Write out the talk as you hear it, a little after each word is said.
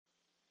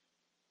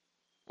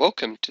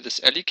Welcome to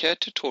this AllyCAD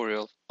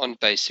tutorial on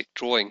basic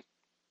drawing.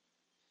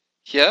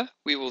 Here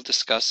we will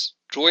discuss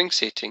drawing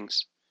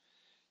settings.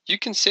 You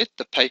can set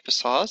the paper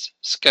size,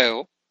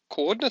 scale,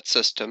 coordinate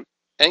system,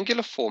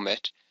 angular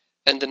format,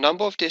 and the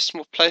number of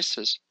decimal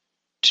places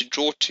to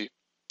draw to.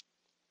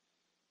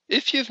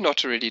 If you have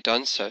not already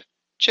done so,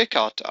 check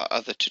out our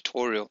other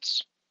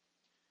tutorials.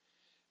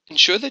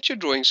 Ensure that your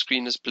drawing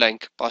screen is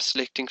blank by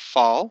selecting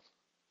File,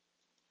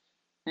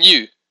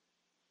 New.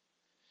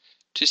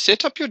 To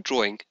set up your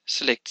drawing,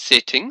 select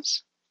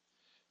Settings,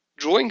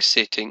 Drawing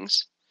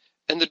Settings,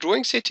 and the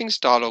Drawing Settings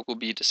dialog will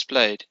be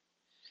displayed.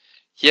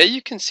 Here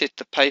you can set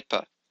the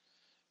paper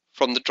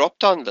from the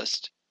drop-down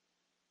list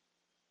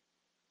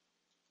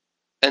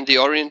and the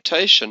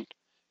orientation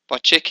by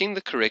checking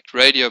the correct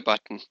radio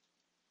button.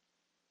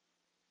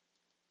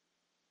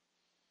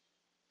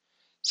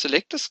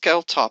 Select the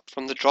scale type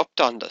from the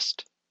drop-down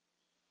list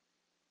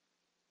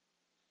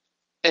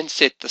and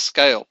set the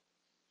scale.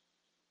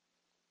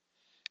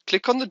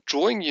 Click on the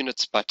Drawing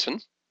Units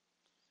button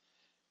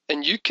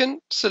and you can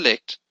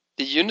select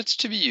the units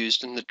to be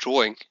used in the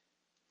drawing.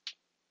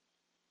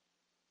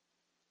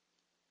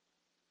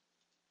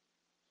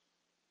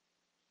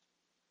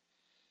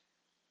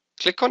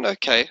 Click on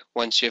OK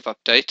once you have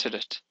updated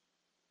it.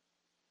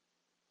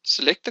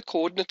 Select the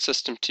coordinate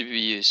system to be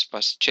used by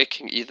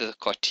checking either the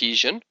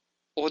Cartesian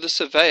or the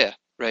Surveyor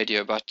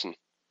radio button.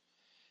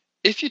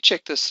 If you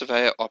check the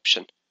Surveyor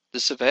option, the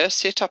Surveyor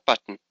Setup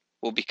button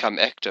will become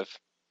active.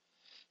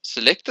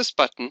 Select this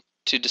button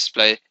to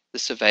display the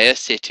Surveyor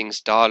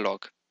Settings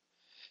dialog.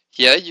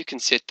 Here you can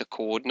set the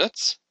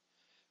coordinates,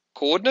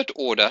 coordinate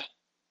order,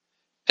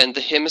 and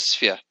the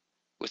hemisphere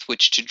with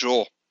which to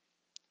draw.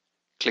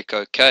 Click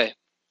OK.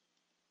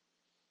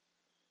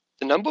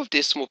 The number of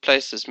decimal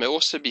places may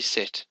also be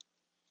set.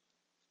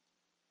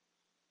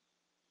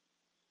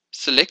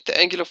 Select the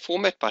Angular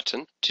Format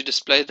button to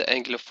display the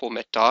Angular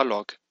Format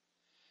dialog.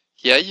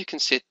 Here you can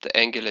set the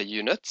angular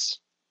units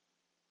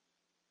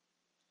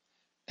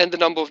and the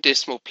number of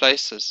decimal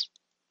places.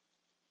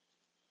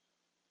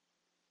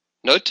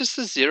 Notice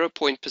the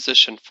 0-point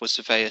position for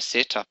Surveyor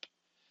Setup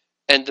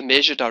and the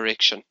measure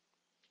direction.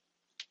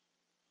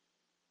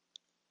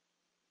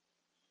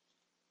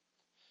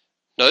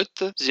 Note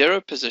the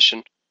 0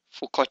 position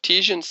for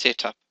Cartesian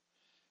Setup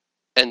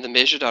and the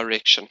measure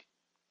direction.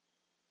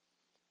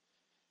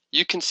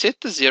 You can set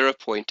the 0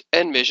 point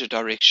and measure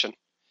direction.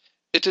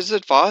 It is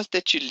advised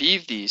that you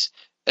leave these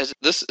as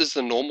this is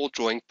the normal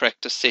drawing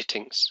practice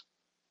settings.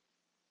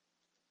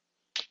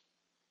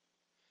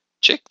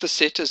 Check the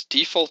Set as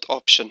Default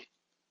option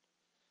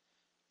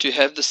to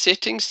have the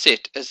settings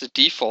set as the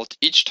default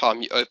each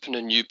time you open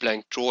a new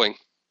blank drawing.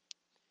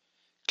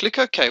 Click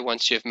OK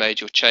once you have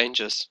made your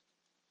changes.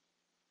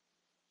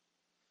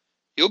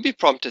 You'll be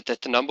prompted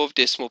that the number of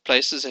decimal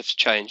places have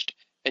changed,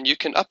 and you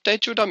can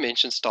update your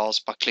dimension styles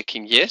by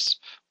clicking Yes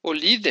or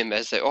leave them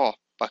as they are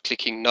by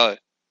clicking No.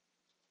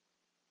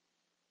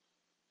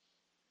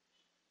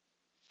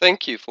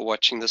 Thank you for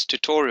watching this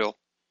tutorial.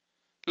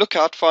 Look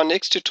out for our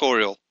next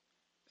tutorial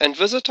and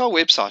visit our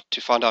website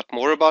to find out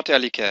more about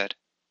AllyCAD.